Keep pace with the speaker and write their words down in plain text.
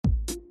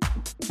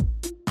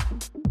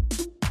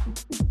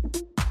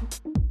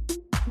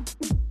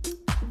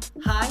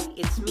Hi,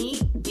 it's me,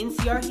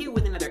 NCR here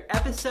with another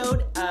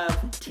episode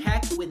of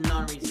Tech with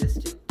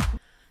Non-Resistant.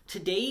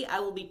 Today I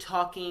will be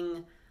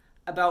talking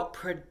about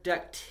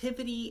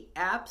productivity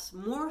apps,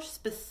 more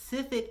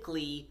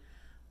specifically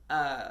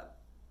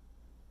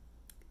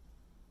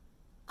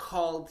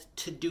called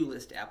to-do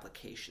list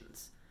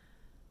applications.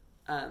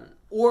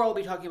 Or I'll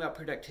be talking about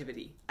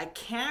productivity. I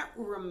can't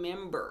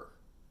remember.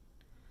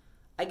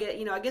 I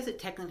guess it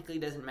technically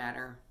doesn't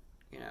matter,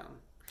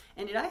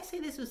 And did I say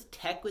this was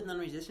tech with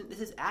non-resistant? This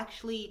is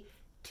actually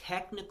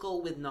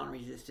technical with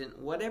non-resistant,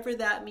 whatever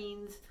that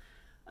means.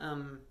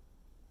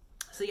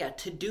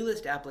 To-do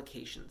list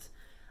applications.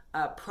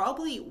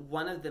 Probably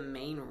one of the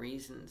main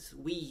reasons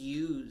we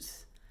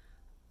use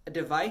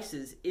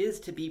devices is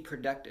to be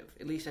productive.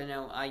 At least I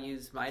know I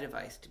use my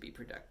device to be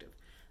productive.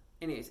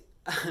 Anyways,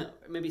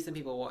 maybe some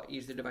people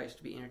use their device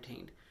to be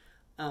entertained.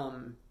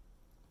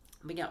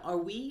 Are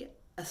we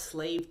a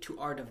slave to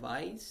our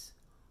device,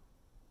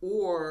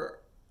 or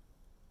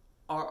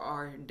are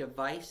our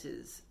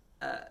devices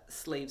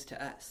slaves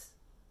to us?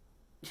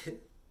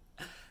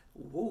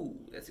 Whoa,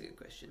 that's a good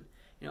question.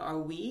 Are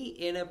we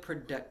in a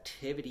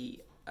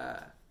productivity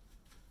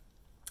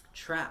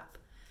trap?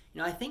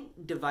 I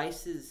think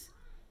devices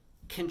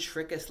can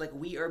trick us like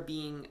we are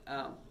being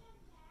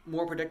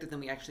more productive than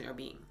we actually are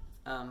being.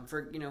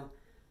 For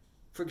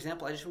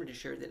example, I just wanted to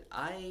share that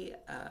I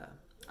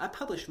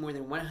published more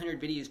than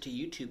 100 videos to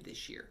YouTube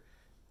this year,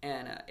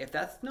 and if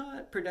that's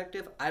not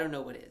productive, I don't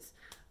know what is.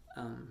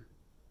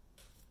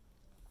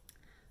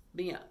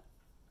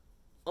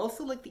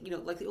 Also like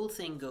the old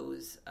saying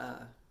goes,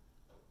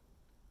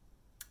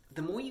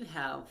 the more you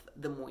have,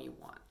 the more you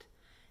want.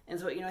 And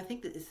so I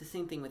think that it's the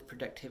same thing with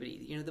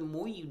productivity. The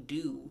more you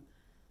do,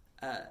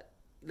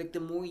 the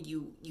more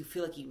you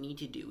feel like you need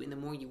to do, and the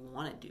more you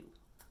want to do.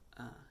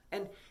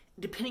 And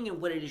depending on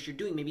what it is you're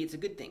doing, maybe it's a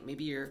good thing.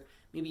 Maybe you're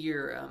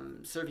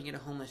serving at a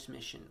homeless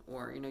mission,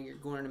 or you're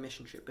going on a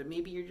mission trip. But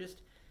maybe you're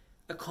just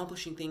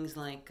accomplishing things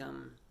like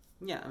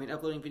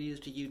uploading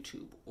videos to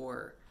YouTube,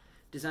 or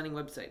designing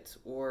websites,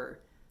 or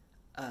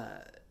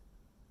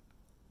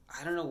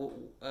I don't know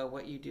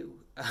what you do.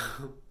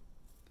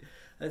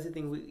 That's the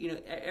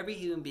thing. Every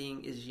human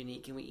being is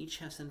unique, and we each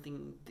have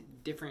something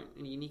different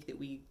and unique that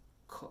we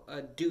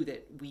do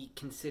that we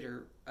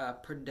consider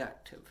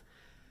productive.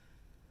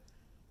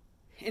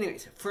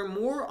 Anyways, for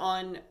more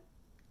on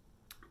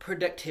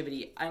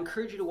productivity, I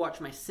encourage you to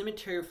watch my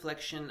Cemetery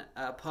Reflection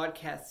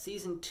podcast,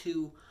 Season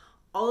 2.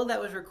 All of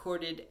that was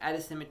recorded at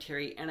a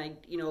cemetery, and a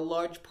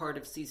large part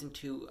of Season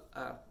 2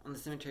 on the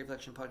Cemetery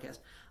Reflection podcast,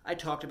 I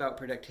talked about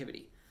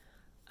productivity.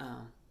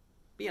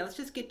 Let's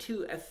just get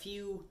to a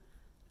few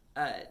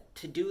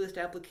to-do list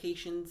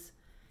applications.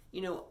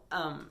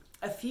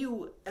 A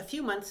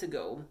few months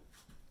ago,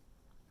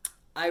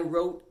 I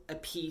wrote a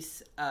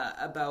piece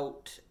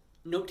about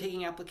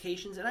note-taking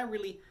applications, and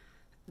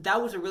that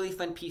was a really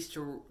fun piece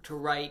to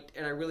write,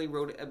 and I really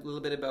wrote a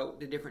little bit about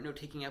the different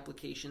note-taking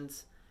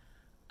applications.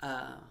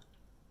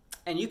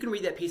 And you can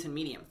read that piece in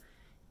Medium.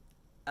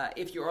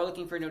 If you are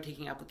looking for a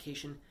note-taking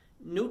application,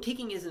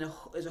 note-taking is a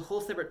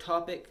whole separate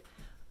topic,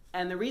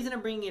 and the reason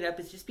I'm bringing it up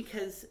is just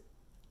because,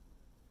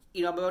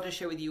 I'm about to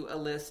share with you a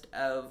list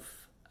of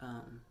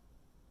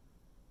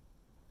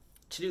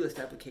to-do list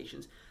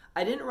applications.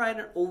 I didn't write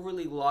an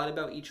overly lot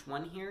about each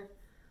one here,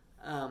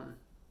 so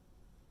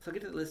I'll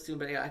get to the list soon,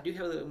 but I do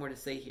have a little bit more to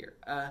say here.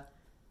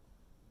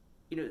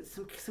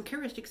 Some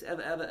characteristics of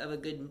a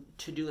good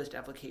to-do list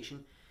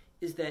application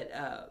is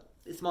that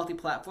it's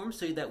multi-platform,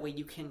 so that way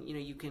you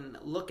can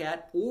look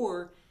at,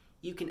 or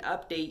you can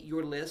update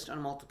your list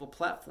on multiple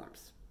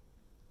platforms.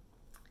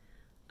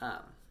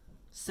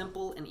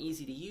 Simple and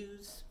easy to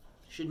use.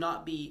 Should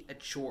not be a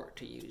chore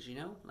to use.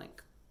 You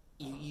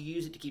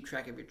use it to keep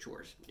track of your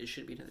chores. It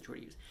should be another chore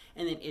to use,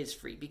 and it is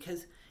free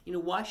because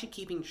why should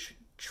keeping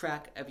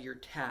track of your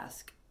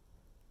task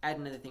add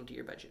another thing to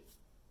your budget?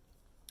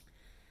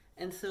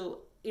 And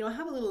so I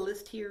have a little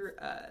list here.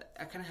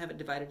 I kind of have it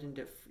divided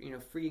into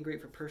free and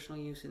great for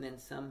personal use, and then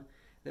some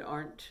that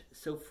aren't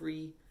so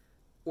free,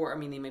 or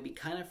they may be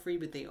kind of free,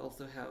 but they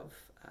also have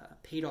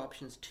paid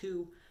options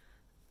too.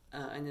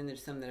 And then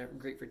there's some that are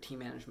great for team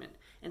management.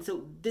 And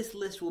so this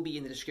list will be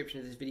in the description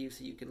of this video,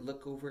 so you can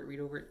look over it, read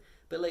over it.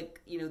 But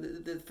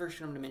the first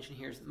one I'm going to mention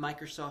here is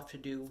Microsoft To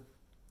Do.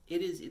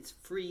 It's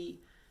free,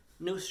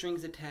 no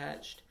strings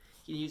attached.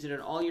 You can use it on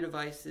all your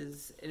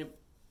devices, and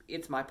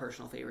it's my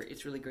personal favorite.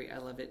 It's really great. I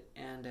love it.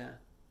 And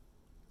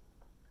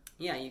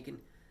you can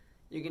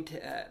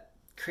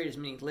create as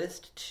many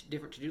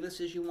different to-do lists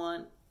as you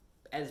want,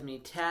 add as many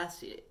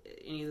tasks,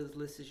 any of those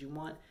lists as you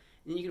want.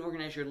 And then you can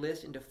organize your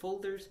list into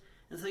folders.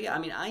 And so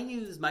I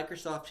use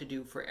Microsoft To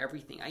Do for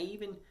everything. I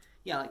even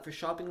for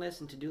shopping lists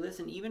and to-do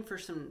lists, and even for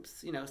some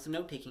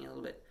note taking a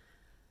little bit,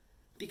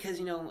 because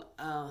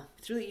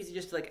it's really easy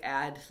just to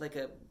add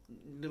a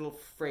little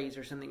phrase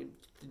or something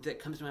that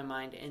comes to my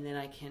mind, and then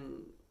I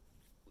can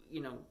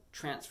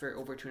transfer it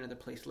over to another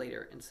place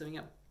later. And so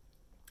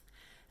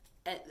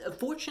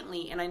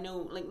fortunately, and I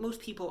know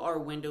most people are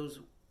Windows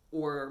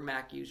or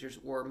Mac users,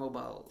 or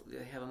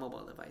they have a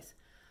mobile device.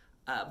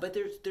 But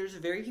there's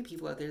very few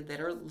people out there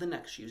that are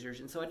Linux users,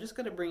 and so I just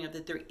got to bring up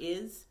that there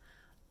is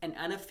an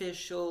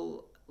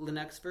unofficial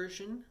Linux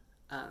version.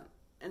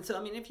 And so,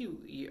 I mean, if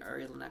you are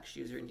a Linux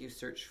user and you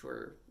search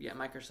for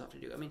Microsoft to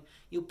do, I mean,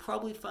 you'll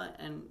probably find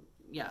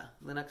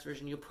Linux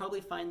version. You'll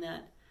probably find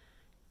that.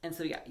 And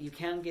so you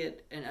can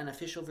get an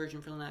unofficial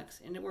version for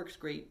Linux, and it works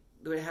great.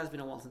 Though it has been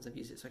a while since I've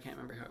used it, so I can't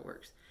remember how it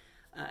works.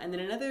 And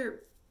then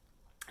another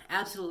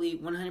absolutely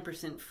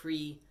 100%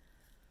 free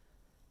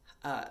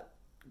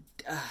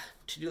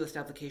to-do list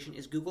application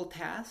is Google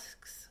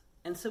Tasks.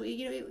 And so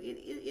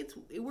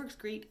it works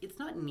great. It's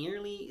not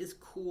nearly as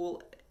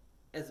cool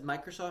as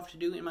Microsoft to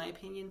do, in my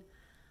opinion.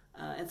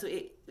 And so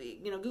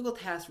Google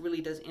Tasks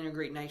really does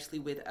integrate nicely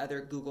with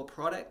other Google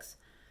products.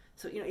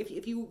 So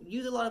if you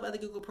use a lot of other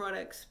Google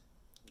products,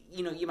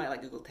 you might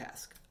like Google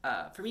Tasks.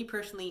 For me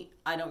personally,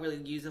 I don't really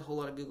use a whole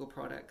lot of Google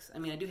products. I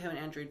mean, I do have an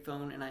Android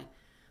phone and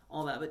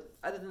all that, but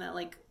other than that,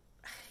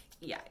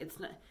 it's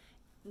not.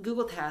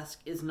 Google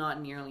Tasks is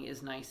not nearly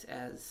as nice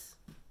as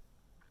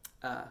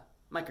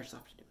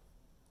Microsoft to do.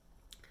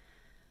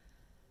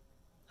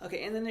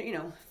 Okay, and then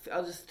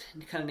I'll just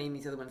kind of name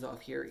these other ones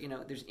off here.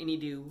 There's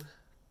AnyDo,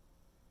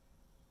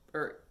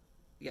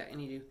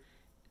 AnyDo.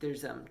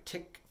 There's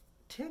Tick.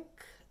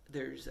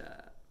 There's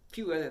a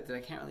few other that I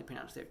can't really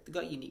pronounce. They've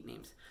got unique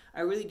names.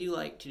 I really do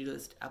like to-do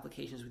list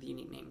applications with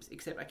unique names,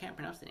 except I can't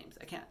pronounce the names.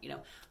 I can't.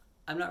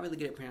 I'm not really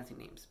good at pronouncing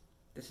names.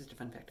 That's just a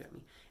fun fact about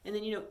me. And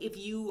then if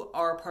you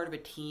are part of a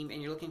team and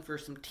you're looking for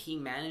some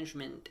team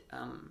management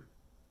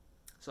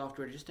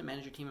software just to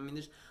manage your team, I mean,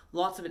 there's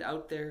lots of it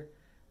out there.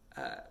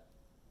 But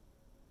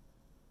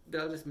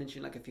I'll just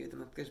mention a few of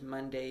them. There's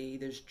Monday,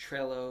 there's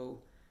Trello,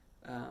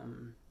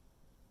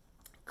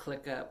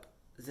 ClickUp,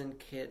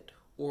 ZenKit,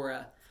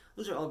 Aura.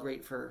 Those are all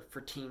great for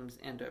teams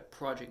and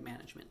project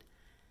management.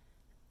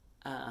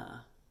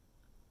 Now,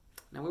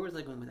 where was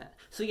I going with that?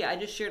 So I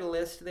just shared a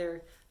list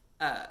there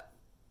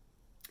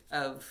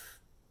of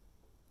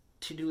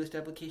to-do list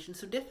applications.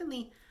 So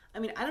definitely, I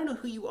mean, I don't know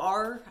who you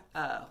are,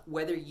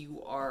 whether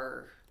you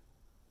are,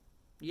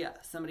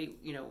 somebody,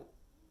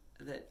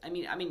 that, I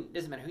mean, it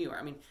doesn't matter who you are.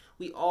 I mean,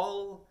 we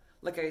all,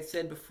 like I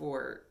said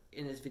before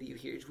in this video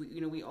here,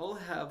 we all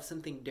have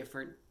something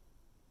different.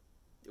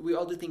 We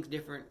all do things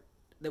different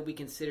that we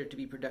consider to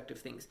be productive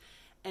things.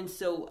 And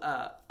so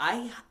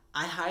I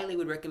highly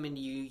would recommend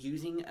you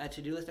using a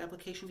to-do list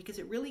application because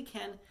it really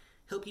can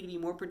help you to be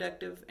more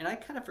productive. And I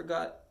kind of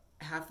forgot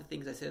half the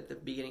things I said at the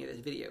beginning of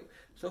this video,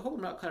 so I hope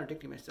I'm not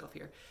contradicting myself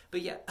here.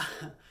 But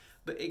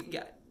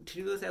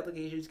to-do list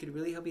applications can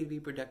really help you to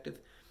be productive.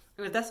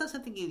 And if that's not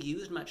something you've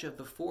used much of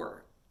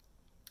before,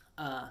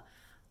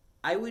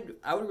 I would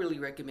really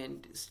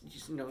recommend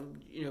using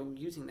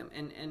them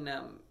and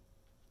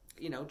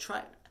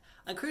try.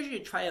 I encourage you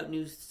to try out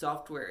new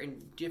software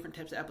and different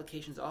types of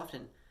applications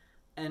often.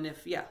 And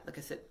if like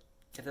I said,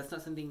 if that's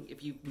not something,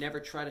 if you've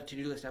never tried a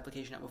to-do list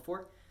application out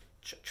before,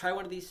 try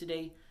one of these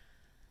today.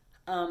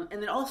 And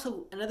then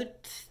also another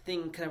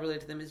thing kind of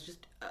related to them is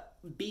just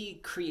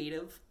be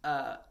creative.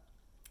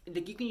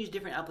 You can use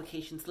different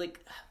applications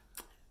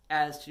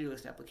as to-do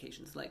list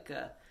applications, like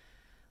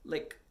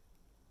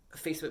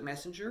Facebook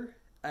Messenger.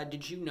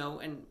 Did you know,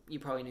 and you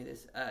probably knew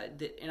this,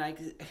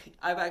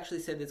 I've actually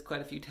said this quite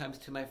a few times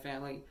to my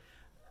family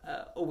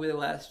over the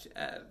last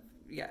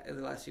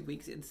few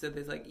weeks, and so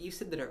there's you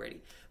said that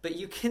already, but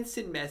you can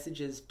send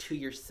messages to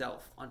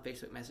yourself on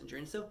Facebook Messenger,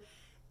 and so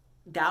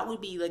that would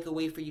be a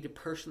way for you to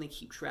personally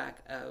keep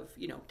track of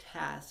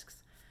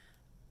tasks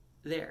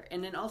there.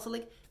 And then also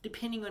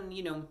depending on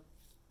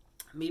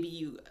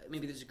maybe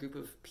there's a group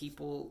of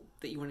people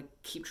that you want to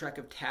keep track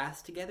of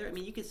tasks together. I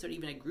mean, you can start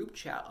even a group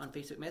chat on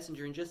Facebook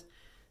Messenger and just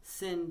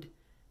send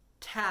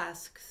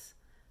tasks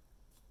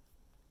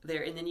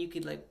there, and then you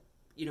could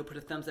put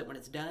a thumbs up when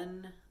it's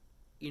done,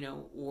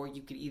 or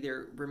you could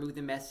either remove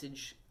the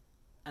message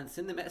and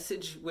send the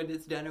message when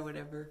it's done or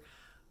whatever.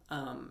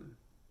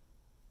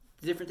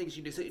 Different things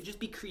you do. So just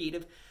be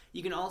creative.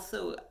 You can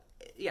also,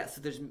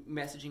 so there's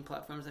messaging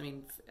platforms. I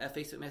mean,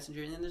 Facebook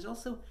Messenger, and then there's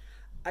also,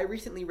 I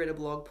recently read a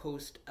blog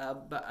post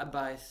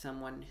by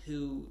someone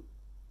who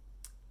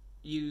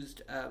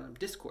used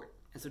Discord.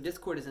 And so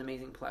Discord is an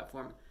amazing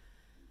platform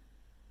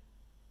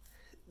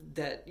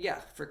that,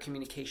 for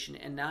communication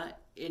and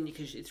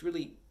because it's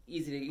really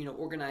easy to,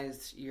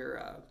 organize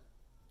your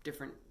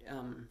different,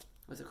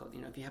 what's it called?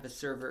 If you have a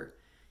server,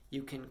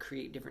 you can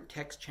create different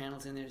text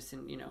channels in there to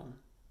send,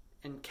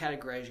 and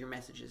categorize your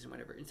messages and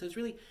whatever. And so it's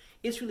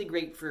really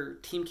great for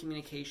team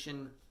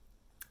communication.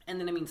 And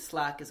then,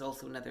 Slack is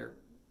also another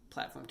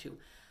platform too.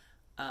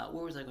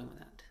 Where was I going with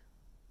that?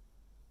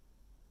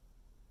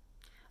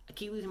 I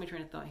keep losing my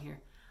train of thought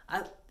here.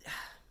 That's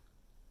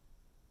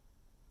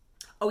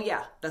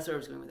where I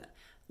was going with that.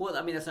 Well,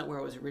 that's not where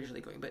I was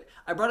originally going, but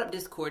I brought up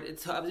Discord, and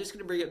so I was just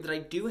going to bring up that I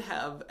do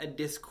have a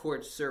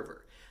Discord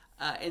server.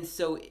 And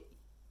so,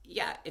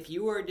 if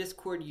you are a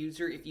Discord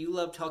user, if you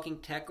love talking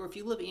tech, or if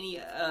you love any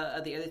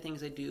of the other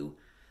things I do,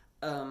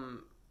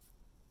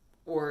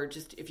 or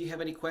just if you have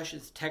any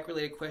questions,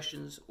 tech-related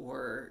questions,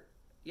 or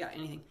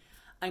anything,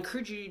 I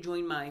encourage you to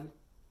join my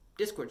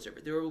Discord server.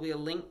 There will be a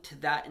link to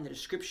that in the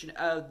description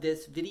of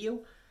this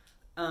video.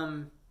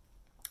 And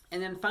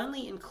then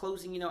finally, in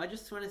closing, I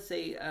just want to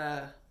say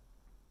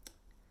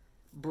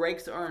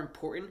breaks are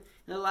important.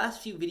 In the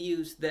last few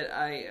videos that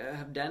I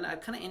have done,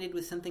 I've kind of ended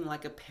with something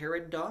like a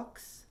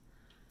paradox.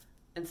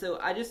 And so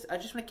I just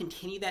want to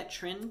continue that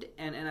trend,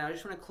 and I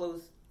just want to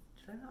close.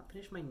 Did I not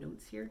finish my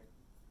notes here?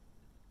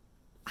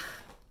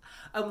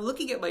 I'm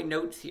looking at my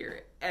notes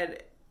here, and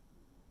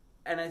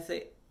I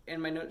say, and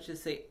my notes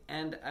just say,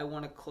 and I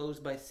want to close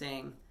by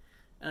saying,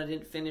 and I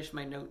didn't finish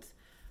my notes.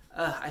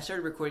 I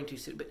started recording too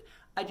soon, but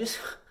I just,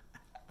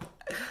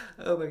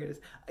 oh my goodness.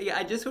 Yeah,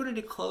 I just wanted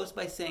to close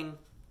by saying,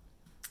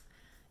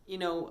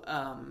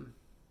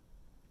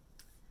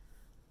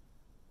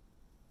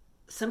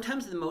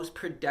 sometimes the most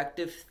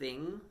productive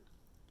thing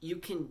you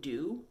can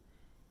do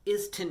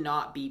is to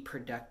not be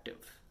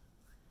productive.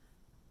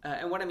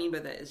 And what I mean by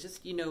that is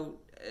just,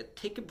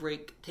 take a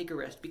break, take a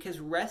rest, because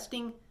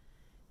resting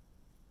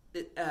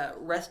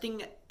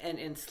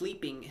and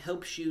sleeping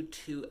helps you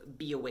to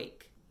be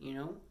awake,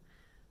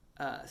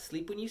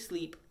 sleep when you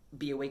sleep,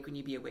 be awake when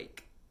you be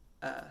awake.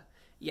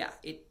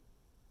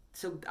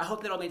 So I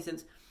hope that all made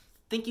sense.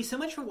 Thank you so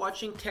much for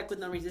watching Tech with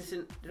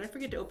Non-Resistant. Did I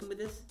forget to open with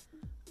this?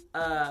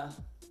 I'm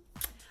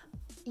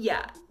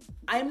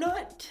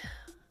not,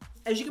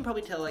 as you can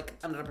probably tell,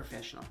 I'm not a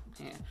professional.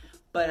 Yeah.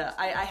 But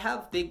I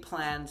have big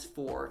plans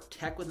for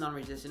Tech with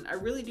Non-Resistant. I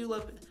really do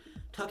love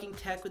talking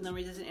tech with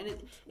Non-Resistant, and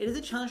it is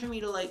a challenge for me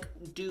to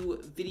do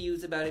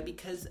videos about it,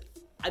 because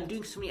I'm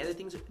doing so many other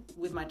things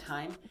with my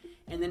time,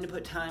 and then to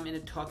put time into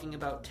talking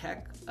about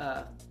tech,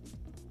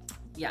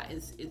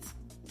 it's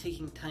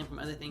taking time from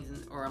other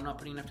things, or I'm not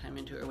putting enough time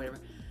into it or whatever.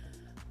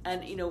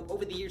 And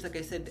over the years, like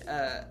I said,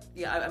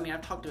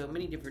 I've talked about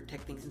many different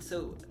tech things, and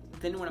so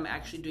then when I'm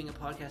actually doing a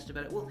podcast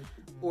about it,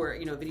 or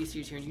a video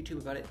series here on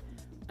YouTube about it,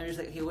 I'm just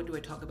like, okay, what do I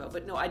talk about?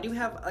 But no, I do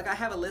have, I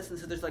have a list, and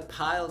so there's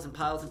piles and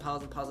piles and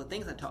piles and piles of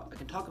things I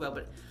can talk about.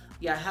 But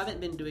yeah, I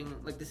haven't been doing,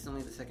 this is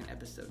only the second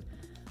episode.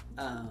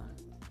 And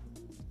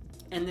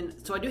then,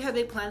 so I do have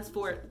big plans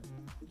for it.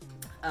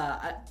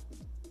 I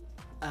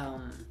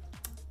have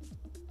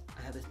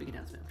this big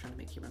announcement I'm trying to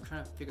make here, but I'm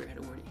trying to figure out how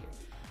to word it here.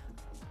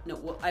 No,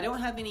 well, I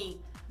don't have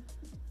anything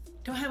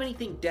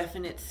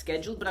definite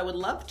scheduled, but I would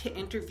love to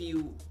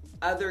interview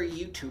other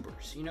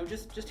YouTubers,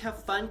 just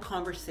have fun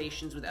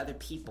conversations with other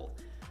people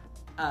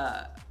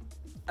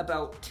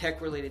about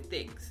tech-related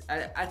things.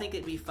 I think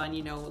it'd be fun,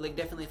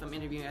 definitely if I'm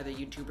interviewing other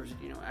YouTubers,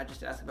 I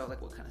just ask about,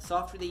 what kind of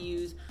software they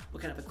use,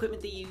 what kind of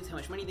equipment they use, how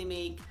much money they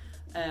make,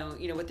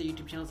 what their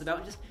YouTube channel is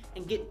about,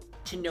 and get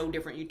to know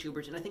different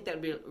YouTubers, and I think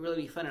that would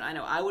really be fun, and I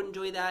know I would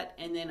enjoy that,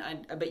 and then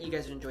I bet you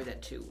guys would enjoy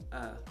that too.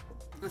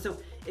 And so,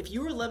 if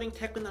you are loving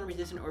Tech with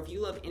Non-Resistant, or if you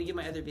love any of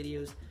my other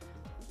videos,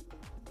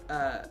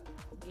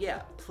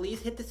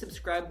 please hit the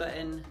subscribe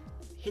button,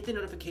 hit the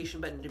notification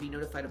button to be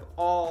notified of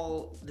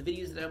all the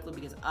videos that I upload,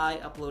 because I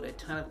upload a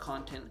ton of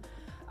content.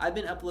 I've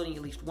been uploading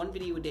at least one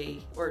video a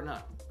day, or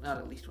not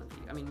at least one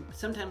video.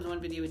 Sometimes one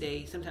video a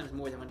day, sometimes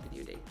more than one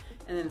video a day,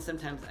 and then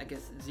sometimes,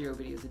 0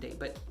 videos a day.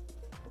 But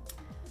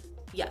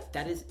yeah,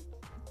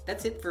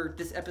 that's it for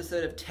this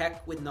episode of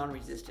Tech with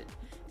Non-Resistant.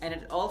 And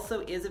it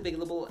also is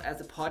available as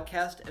a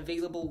podcast,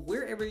 available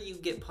wherever you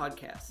get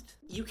podcasts.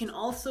 You can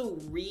also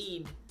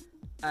read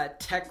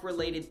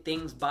tech-related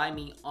things by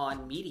me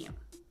on Medium.